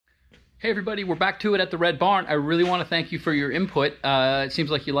Hey everybody, we're back to it at the Red Barn. I really want to thank you for your input. It seems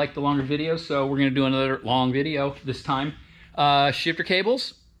like you like the longer videos, so we're going to do another long video this time. Shifter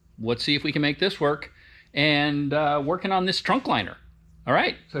cables, let's see if we can make this work. And working on this trunk liner. All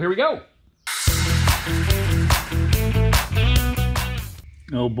right, so here we go.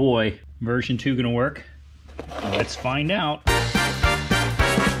 Oh boy, version 2 going to work? Let's find out.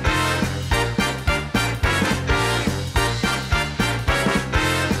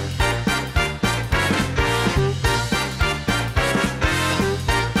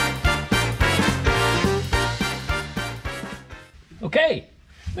 Okay,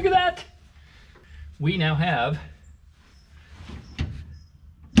 look at that. We now have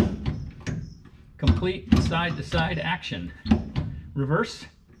complete side-to-side action. Reverse,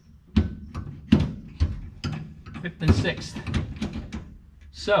 5th and 6th.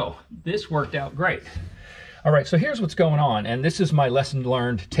 So this worked out great. All right, so here's what's going on, and this is my lesson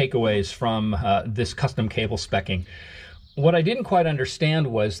learned takeaways from this custom cable specking. What I didn't quite understand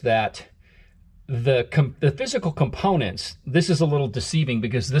was that the physical components, this is a little deceiving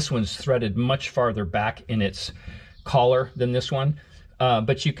because this one's threaded much farther back in its collar than this one.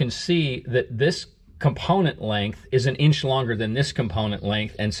 But you can see that this component length is 1 inch longer than this component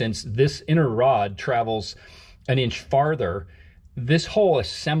length. And since this inner rod travels 1 inch farther, this whole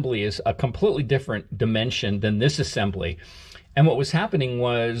assembly is a completely different dimension than this assembly. And what was happening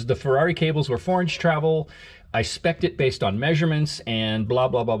was the Ferrari cables were 4-inch travel. I spec'd it based on measurements and blah,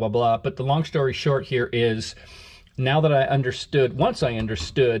 blah, blah, blah, blah. But the long story short here is, now that I understood, once I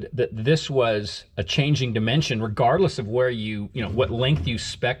understood that this was a changing dimension, regardless of where what length you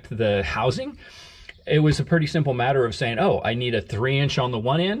spec'd the housing, it was a pretty simple matter of saying, oh, I need a 3-inch on the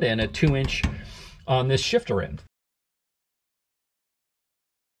one end and a 2-inch on this shifter end.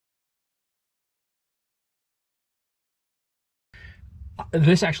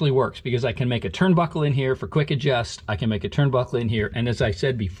 This actually works because I can make a turnbuckle in here for quick adjust. I can make a turnbuckle in here. And as I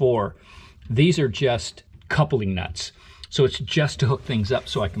said before, these are just coupling nuts. So it's just to hook things up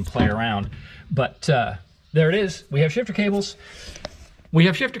so I can play around. But there it is. We have shifter cables. We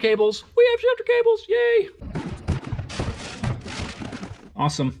have shifter cables. We have shifter cables. Yay.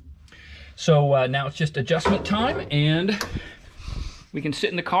 Awesome. So now it's just adjustment time, and we can sit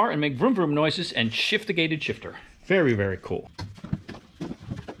in the car and make vroom vroom noises and shift the gated shifter. Very, very cool.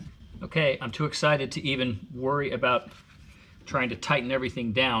 Okay, I'm too excited to even worry about trying to tighten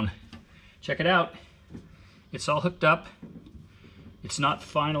everything down. Check it out. It's all hooked up. It's not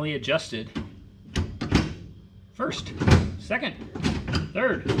finally adjusted. First, second,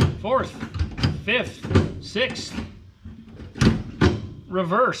 third, fourth, fifth, 6th.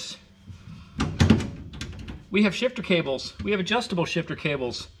 Reverse. We have shifter cables. We have adjustable shifter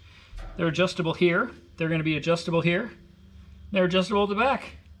cables. They're adjustable here. They're going to be adjustable here. They're adjustable at the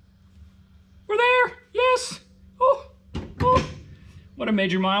back. We're there! Yes! Oh! What a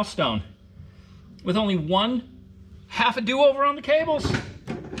major milestone. With only half a do-over on the cables.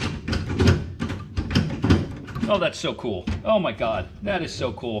 Oh, that's so cool. Oh my God, that is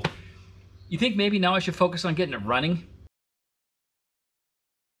so cool. You think maybe now I should focus on getting it running?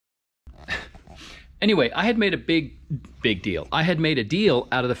 Anyway, I had made a big deal. I had made a deal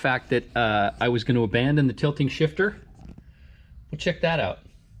out of the fact that I was going to abandon the tilting shifter. Well, check that out.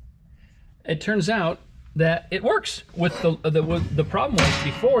 It turns out that it works. With the problem was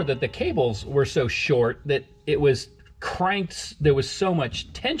before that the cables were so short that it was cranked. There was so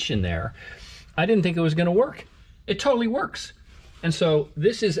much tension there. I didn't think it was going to work. It totally works. And so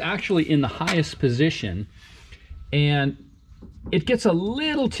this is actually in the highest position, and it gets a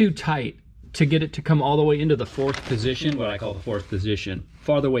little too tight to get it to come all the way into the 4th position, what I call the 4th position,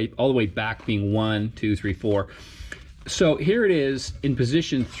 all the way back being 1, 2, 3, 4. So here it is in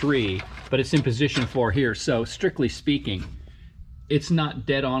position 3, but it's in position 4 here. So strictly speaking, it's not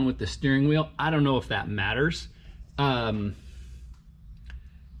dead on with the steering wheel. I don't know if that matters. And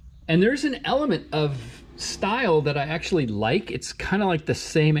there's an element of style that I actually like. It's kind of like the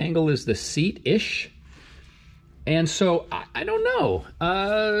same angle as the seat-ish. And so I don't know.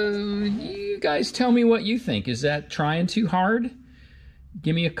 You guys tell me what you think. Is that trying too hard?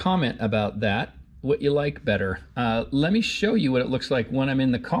 Give me a comment about that. What you like better. Let me show you what it looks like when I'm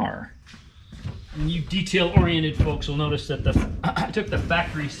in the car. And you detail-oriented folks will notice that I took the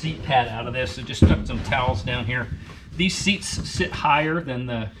factory seat pad out of this and just stuck some towels down here. These seats sit higher than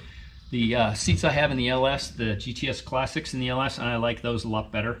the seats I have in the LS, the GTS Classics in the LS, and I like those a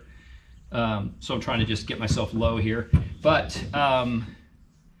lot better. So I'm trying to just get myself low here. But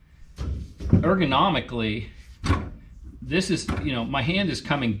ergonomically, this is, my hand is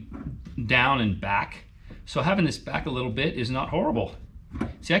coming down and back. So having this back a little bit is not horrible.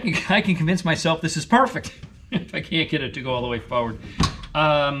 See, I can convince myself this is perfect if I can't get it to go all the way forward.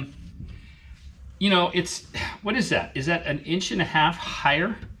 You know, it's, what is that? Is that 1.5 inches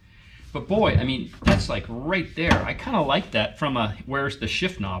higher? But boy, I mean, that's like right there. I kind of like that from a where's the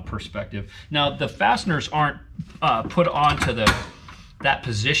shift knob perspective. Now, the fasteners aren't put onto that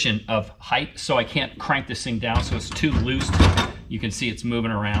position of height, so I can't crank this thing down, so it's too loose. You can see it's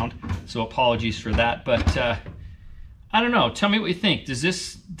moving around, so apologies for that. But I don't know. Tell me what you think. Does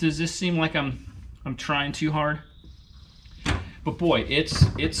this seem like I'm trying too hard? But boy,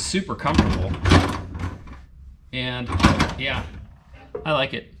 it's super comfortable, and yeah, I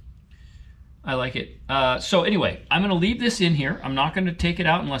like it. I like it. So anyway, I'm going to leave this in here. I'm not going to take it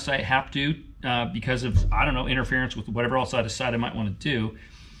out unless I have to because of, I don't know, interference with whatever else I decide I might want to do.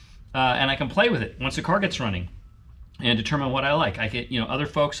 And I can play with it once the car gets running and determine what I like. I get, you know,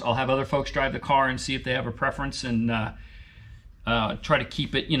 I'll have other folks drive the car and see if they have a preference, and try to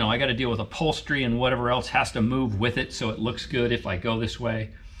keep it, you know, I got to deal with upholstery and whatever else has to move with it so it looks good if I go this way.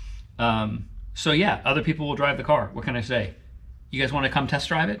 So yeah, other people will drive the car. What can I say? You guys want to come test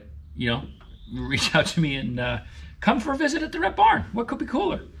drive it? You know, reach out to me and come for a visit at the Rep Barn. What could be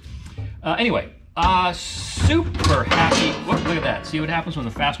cooler? Anyway, super happy. Look at that. See what happens when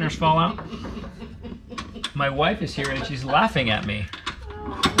the fasteners fall out? My wife is here and she's laughing at me.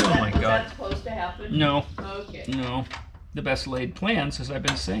 Oh my God. Is that supposed to happen? No. Okay. No. The best laid plans, as I've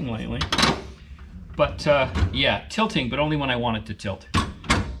been saying lately. But yeah, tilting, but only when I want it to tilt.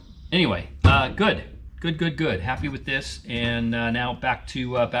 Anyway, good. Good. Happy with this, and now back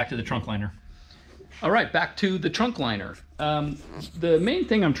to the trunk liner. All right, back to the trunk liner. The main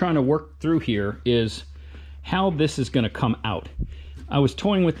thing I'm trying to work through here is how this is going to come out. I was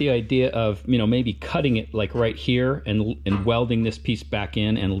toying with the idea of, you know, maybe cutting it like right here and welding this piece back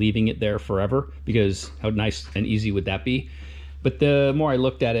in and leaving it there forever, because how nice and easy would that be? But the more I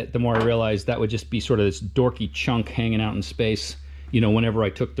looked at it, the more I realized that would just be sort of this dorky chunk hanging out in space, you know, whenever I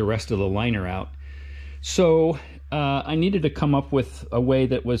took the rest of the liner out. So I needed to come up with a way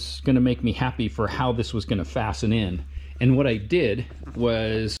that was going to make me happy for how this was going to fasten in. And what I did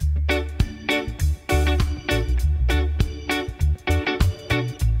was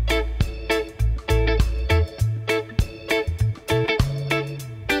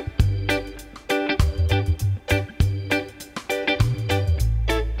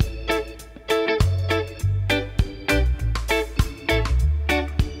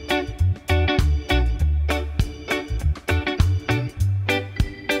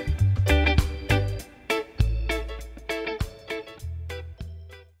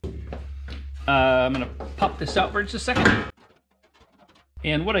I'm going to pop this out for just a second.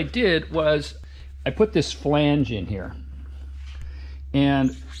 And what I did was I put this flange in here.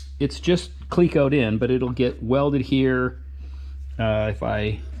 And it's just clecoed in, but it'll get welded here. If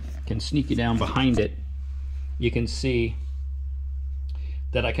I can sneak you down behind it, you can see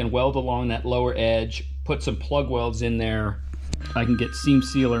that I can weld along that lower edge, put some plug welds in there. I can get seam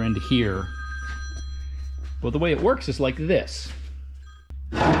sealer into here. Well, the way it works is like this.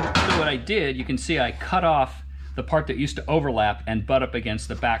 So what I did, you can see I cut off the part that used to overlap and butt up against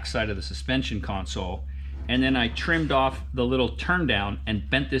the back side of the suspension console, and then I trimmed off the little turn down and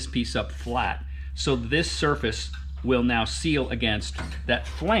bent this piece up flat. So this surface will now seal against that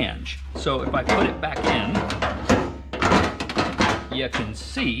flange. So if I put it back in, you can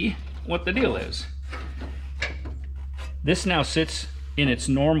see what the deal is. This now sits in its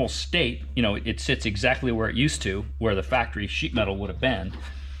normal state. You know, it sits exactly where it used to, where the factory sheet metal would have been.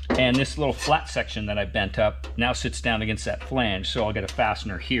 And this little flat section that I bent up now sits down against that flange, so I'll get a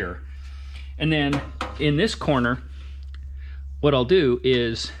fastener here. And then in this corner, what I'll do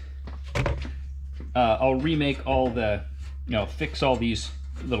is I'll remake all the, you know, fix all these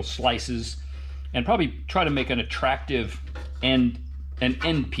little slices and probably try to make an attractive an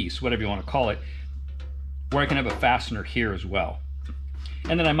end piece, whatever you want to call it, where I can have a fastener here as well.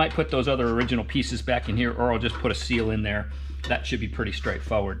 And then I might put those other original pieces back in here, or I'll just put a seal in there. That should be pretty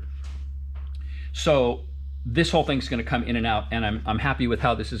straightforward. So this whole thing's going to come in and out, and I'm happy with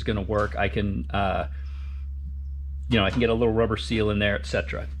how this is going to work. I can, you know, I can get a little rubber seal in there,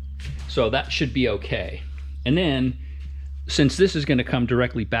 etc. So that should be okay. And then, since this is going to come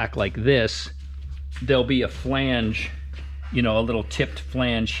directly back like this, there'll be a flange, you know, a little tipped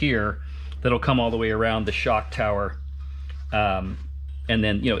flange here that'll come all the way around the shock tower, and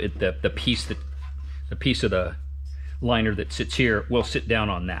then, you know, the piece of the liner that sits here will sit down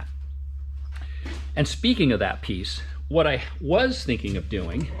on that. And speaking of that piece, what I was thinking of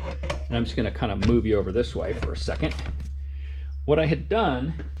doing, and I'm just going to kind of move you over this way for a second. What I had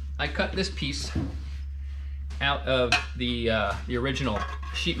done, I cut this piece out of the original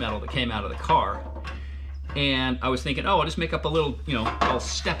sheet metal that came out of the car. And I was thinking, oh, I'll just make up a little, you know, I'll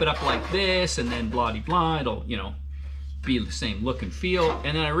step it up like this, and then blah-de-blah, it'll, you know, be the same look and feel.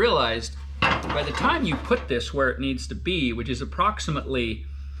 And then I realized, by the time you put this where it needs to be, which is approximately,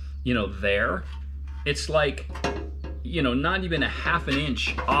 you know, there, it's like, you know, not even a half an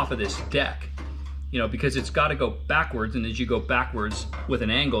inch off of this deck, you know, because it's got to go backwards, and as you go backwards with an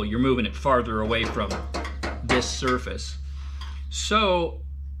angle, you're moving it farther away from this surface. So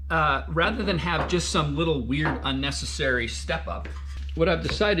rather than have just some little weird unnecessary step up, what I've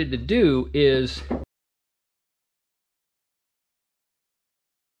decided to do is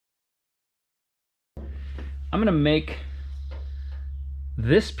I'm gonna make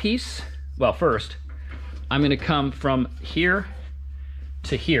this piece, well, first I'm gonna come from here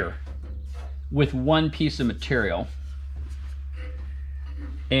to here with one piece of material,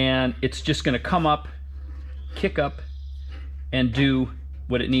 and it's just gonna come up, kick up, and do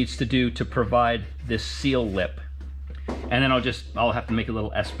what it needs to do to provide this seal lip. And then I'll have to make a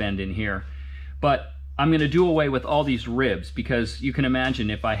little S-bend in here. But I'm gonna do away with all these ribs, because you can imagine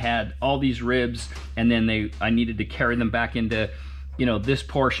if I had all these ribs and then I needed to carry them back into, you know, this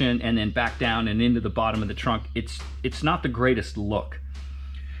portion and then back down and into the bottom of the trunk, it's not the greatest look.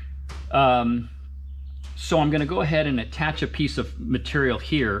 So I'm gonna go ahead and attach a piece of material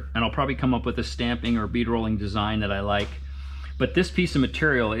here, and I'll probably come up with a stamping or bead rolling design that I like. But this piece of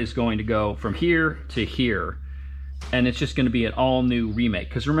material is going to go from here to here, and it's just gonna be an all new remake.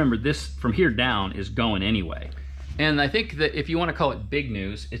 Because remember, this from here down is going anyway. And I think that if you wanna call it big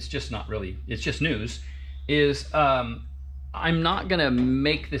news, it's just not really, it's just news, is I'm not gonna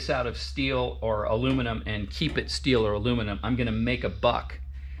make this out of steel or aluminum and keep it steel or aluminum. I'm gonna make a buck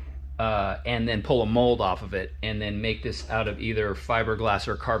and then pull a mold off of it, and then make this out of either fiberglass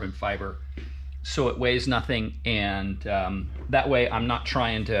or carbon fiber, so it weighs nothing, and that way I'm not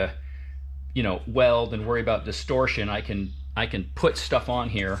trying to, you know, weld and worry about distortion. I can put stuff on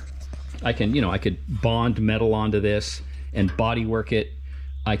here. I can, you know, I could bond metal onto this and body work it.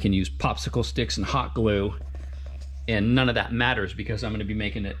 I can use popsicle sticks and hot glue, and none of that matters because I'm going to be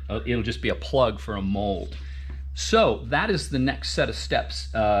making it, it'll just be a plug for a mold. So that is the next set of steps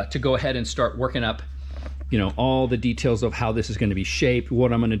to go ahead and start working up, you know, all the details of how this is going to be shaped,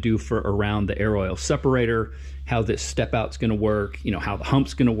 what I'm going to do for around the air oil separator, how this step out's going to work, you know, how the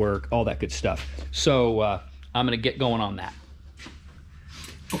hump's going to work, all that good stuff. So I'm going to get going on that.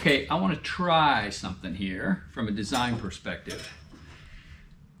 Okay, I want to try something here from a design perspective.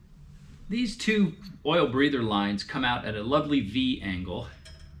 These two oil breather lines come out at a lovely V angle,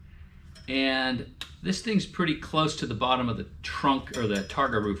 and this thing's pretty close to the bottom of the trunk or the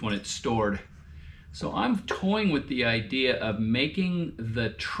targa roof when it's stored. So I'm toying with the idea of making the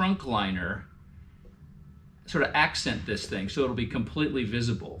trunk liner sort of accent this thing so it'll be completely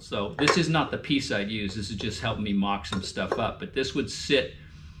visible. So this is not the piece I'd use, this is just helping me mock some stuff up, but this would sit,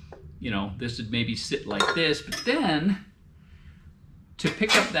 you know, this would maybe sit like this, but then to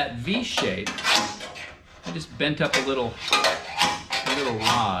pick up that V shape, I just bent up a little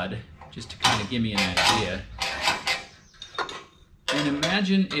rod just to kind of give me an idea. And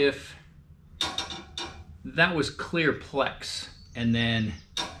imagine if that was clear plex, and then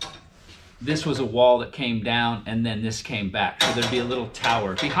this was a wall that came down, and then this came back. So there'd be a little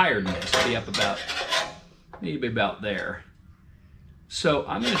tower. It'd be higher than this. It'd be up about, maybe about there. So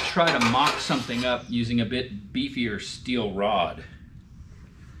I'm going to try to mock something up using a bit beefier steel rod.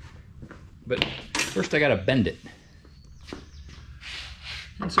 But first I got to bend it.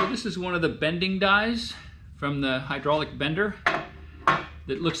 And so this is one of the bending dies from the hydraulic bender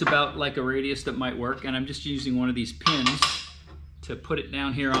that looks about like a radius that might work, and I'm just using one of these pins to put it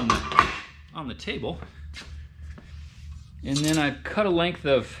down here on the table. And then I've cut a length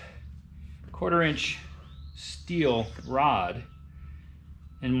of 1/4 inch steel rod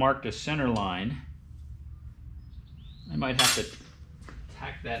and marked a center line. I might have to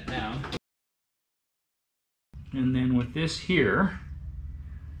tack that down. And then with this here,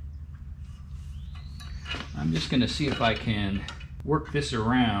 I'm just going to see if I can work this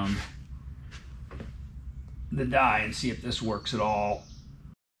around the die and see if this works at all.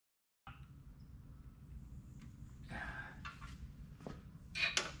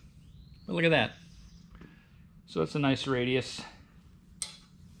 But look at that. So it's a nice radius.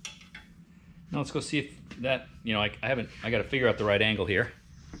 Now let's go see if that, you know, I got to figure out the right angle here.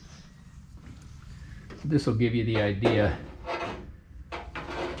 This will give you the idea.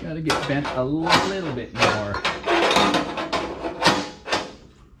 Got to get bent a little bit more.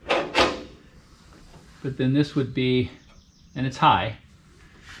 But then this would be, and it's high,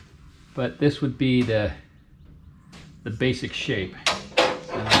 but this would be the the basic shape.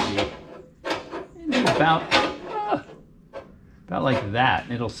 About like that.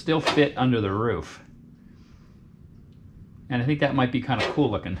 It'll still fit under the roof. And I think that might be kind of cool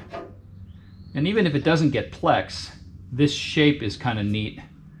looking. And even if it doesn't get plex, this shape is kind of neat.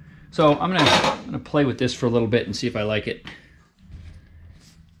 So I'm gonna play with this for a little bit and see if I like it.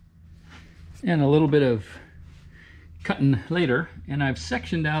 And a little bit of cutting later, and I've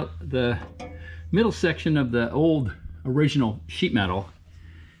sectioned out the middle section of the old original sheet metal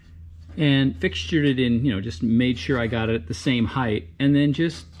and fixtured it in, you know, just made sure I got it at the same height, and then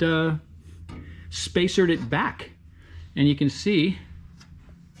just spacered it back. And you can see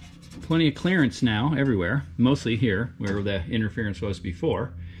plenty of clearance now everywhere, mostly here where the interference was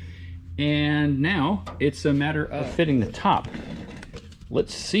before. And now it's a matter of fitting the top.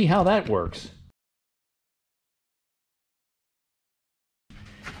 Let's see how that works.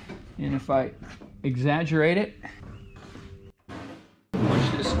 And if I exaggerate it, push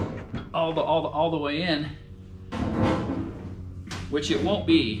this all the way in, which it won't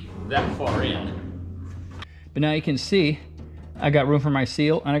be that far in. But now you can see I got room for my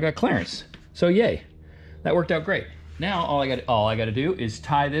seal and I got clearance. So yay, that worked out great. Now all I got to do is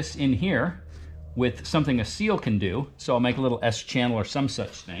tie this in here with something a seal can do. So I'll make a little S channel or some such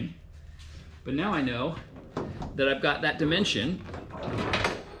thing. But now I know that I've got that dimension,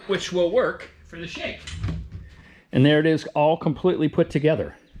 which will work for the shape. And there it is, all completely put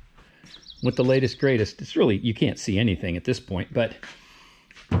together with the latest greatest. It's really, you can't see anything at this point, but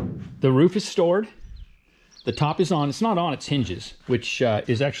the roof is stored. The top is on. It's not on its hinges, which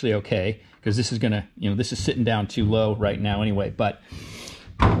is actually okay, because this is gonna, you know, this is sitting down too low right now anyway, but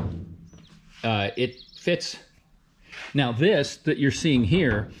it fits. Now this that you're seeing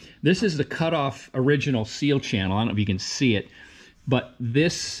here, this is the cut off original seal channel. I don't know if you can see it, but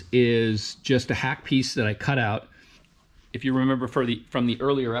this is just a hack piece that I cut out. If you remember from the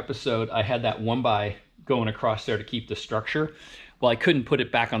earlier episode, I had that 1x going across there to keep the structure. Well, I couldn't put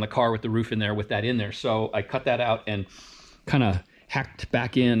it back on the car with the roof in there with that in there, so I cut that out and kind of hacked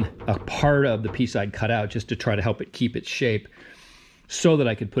back in a part of the piece I'd cut out just to try to help it keep its shape so that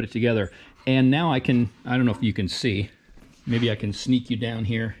I could put it together. And now I can, I don't know if you can see, maybe I can sneak you down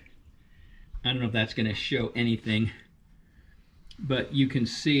here. I don't know if that's going to show anything, but you can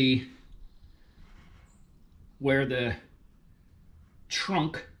see where the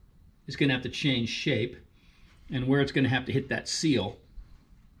trunk is going to have to change shape and where it's going to have to hit that seal,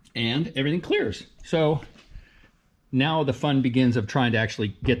 and everything clears. So now the fun begins of trying to actually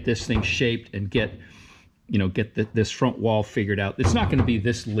get this thing shaped and get, you know, this front wall figured out. It's not going to be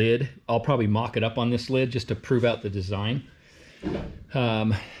this lid. I'll probably mock it up on this lid just to prove out the design.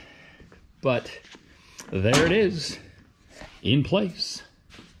 But there it is, in place.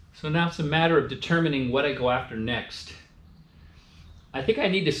 So now it's a matter of determining what I go after next. I think I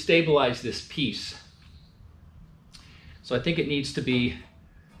need to stabilize this piece. So I think it needs to be,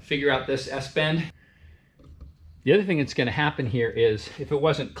 figure out this S-bend. The other thing that's going to happen here is, if it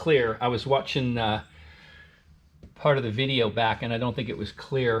wasn't clear, I was watching part of the video back and I don't think it was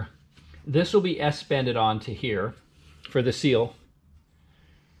clear. This will be S-bended onto here for the seal.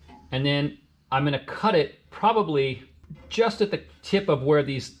 And then I'm going to cut it probably just at the tip of where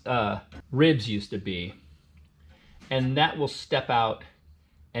these ribs used to be. And that will step out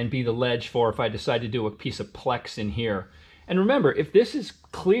and be the ledge for if I decide to do a piece of plex in here. And remember, if this is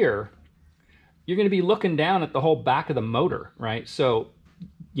clear, you're going to be looking down at the whole back of the motor, right? So,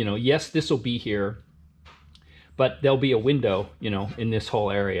 you know, yes, this will be here, but there'll be a window, you know, in this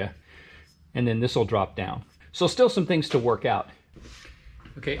whole area, and then this will drop down. So still some things to work out.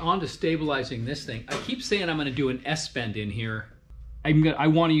 Okay, on to stabilizing this thing. I keep saying I'm going to do an S-bend in here. I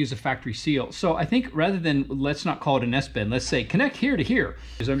want to use a factory seal. So I think rather than, let's not call it an S-bend, let's say connect here to here.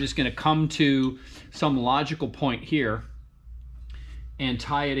 Because I'm just going to come to some logical point here and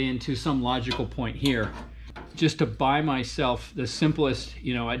tie it into some logical point here, just to buy myself the simplest,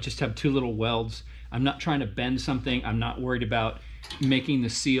 you know, I just have two little welds. I'm not trying to bend something. I'm not worried about making the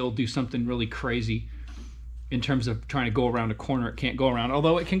seal do something really crazy in terms of trying to go around a corner it can't go around,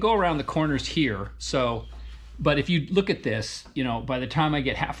 although it can go around the corners here. So, but if you look at this, you know, by the time I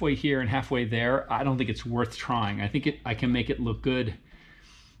get halfway here and halfway there, I don't think it's worth trying. I think I can make it look good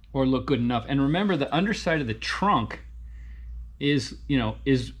or look good enough. And remember, the underside of the trunk is, you know,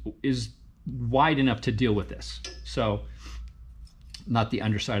 is wide enough to deal with this. So not the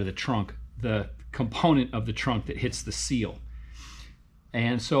underside of the trunk, the component of the trunk that hits the seal.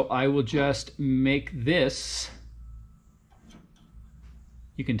 And so I will just make this,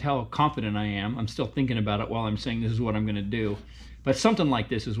 you can tell how confident I am. I'm still thinking about it while I'm saying this is what I'm going to do. But something like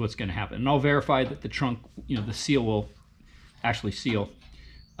this is what's going to happen. And I'll verify that the trunk, you know, the seal will actually seal.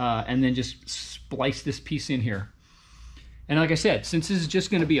 And then just splice this piece in here. And like I said, since this is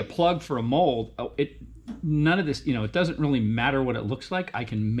just going to be a plug for a mold, none of this, you know, it doesn't really matter what it looks like. I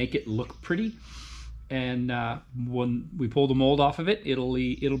can make it look pretty. And when we pull the mold off of it, it'll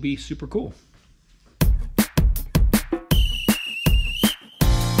be super cool.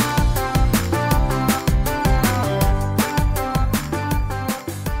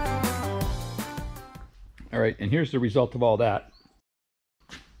 All right, and here's the result of all that.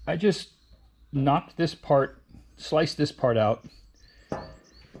 I just knocked this part, sliced this part out,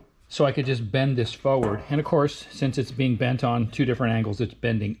 so I could just bend this forward. And of course, since it's being bent on 2 different angles, it's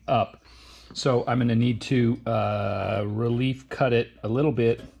bending up. So I'm gonna need to relief cut it a little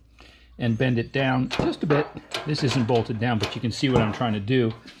bit and bend it down just a bit. This isn't bolted down, but you can see what I'm trying to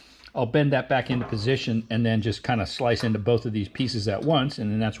do. I'll bend that back into position and then just kind of slice into both of these pieces at once,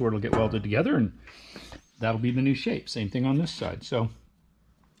 and then that's where it'll get welded together, and that'll be the new shape. Same thing on this side. So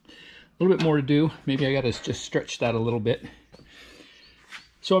a little bit more to do. Maybe I gotta just stretch that a little bit.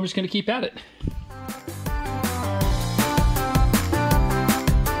 So I'm just gonna keep at it.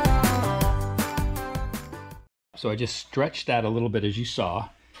 So I just stretched that a little bit, as you saw,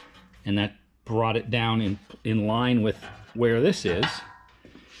 and that brought it down in line with where this is.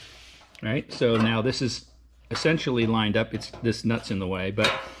 Right, so now this is essentially lined up. This nut's in the way,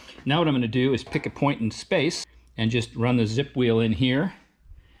 but now what I'm going to do is pick a point in space and just run the zip wheel in here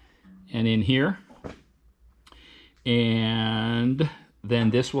and in here, and then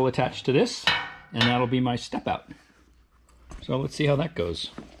this will attach to this, and that'll be my step out. So let's see how that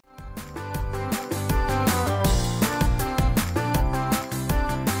goes.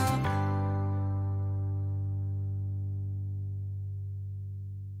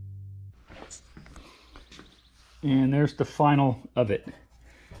 And there's the final of it.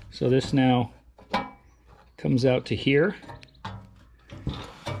 So this now comes out to here.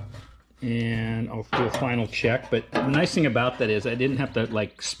 And I'll do a final check. But the nice thing about that is I didn't have to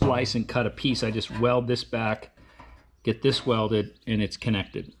like splice and cut a piece. I just weld this back, get this welded, and it's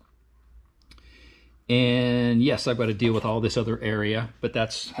connected. And yes, I've got to deal with all this other area, but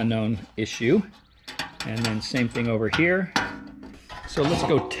that's a known issue. And then same thing over here. So let's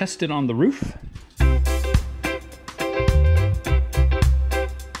go test it on the roof.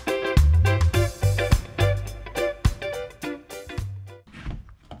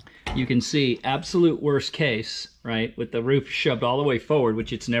 You can see absolute worst case, right, with the roof shoved all the way forward,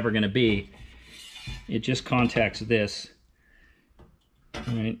 which it's never going to be. It just contacts this.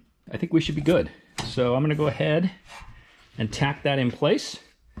 All right, I think we should be good. So I'm going to go ahead and tack that in place,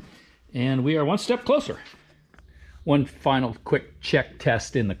 and we are one step closer. One final quick check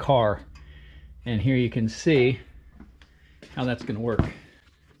test in the car, and here you can see how that's going to work.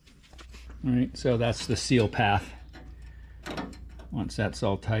 All right, so that's the seal path. Once that's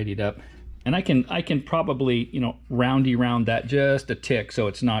all tidied up, and I can probably, you know, round that just a tick so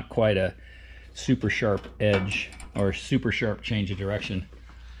it's not quite a super sharp edge or super sharp change of direction.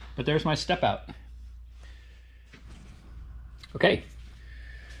 But there's my step out. Okay,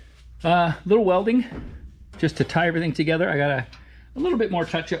 little welding just to tie everything together. I got a little bit more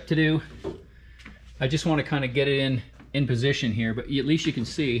touch up to do. I just want to kind of get it in position here, but at least you can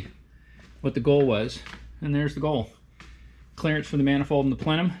see what the goal was, and there's the goal. Clearance for the manifold and the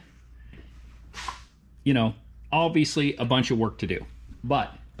plenum. You know, obviously a bunch of work to do,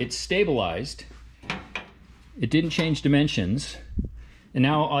 but it's stabilized. It didn't change dimensions. And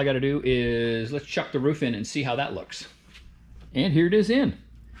now all I got to do is let's chuck the roof in and see how that looks. And here it is in.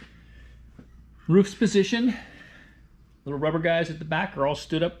 Roof's position. Little rubber guys at the back are all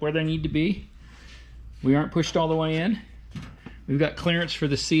stood up where they need to be. We aren't pushed all the way in. We've got clearance for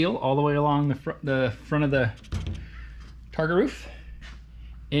the seal all the way along the front of the targa roof,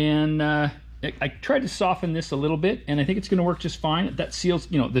 and I tried to soften this a little bit, and I think it's going to work just fine. That seals,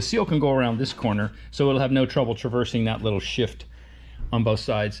 you know, the seal can go around this corner, so it'll have no trouble traversing that little shift on both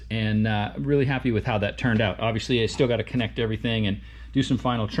sides, and I'm really happy with how that turned out. Obviously, I still got to connect everything and do some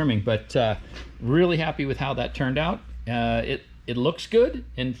final trimming, but really happy with how that turned out. It looks good,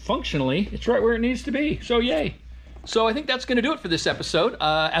 and functionally, it's right where it needs to be, so yay. So I think that's going to do it for this episode.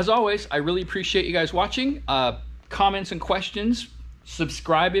 As always, I really appreciate you guys watching. Comments and questions,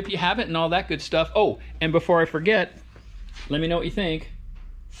 subscribe if you haven't, and all that good stuff. Oh, and before I forget, let me know what you think.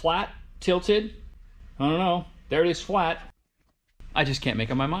 Flat, tilted, I don't know. There it is, flat. I just can't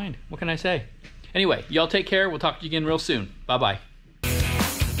make up my mind. What can I say? Anyway, y'all take care. We'll talk to you again real soon. Bye-bye.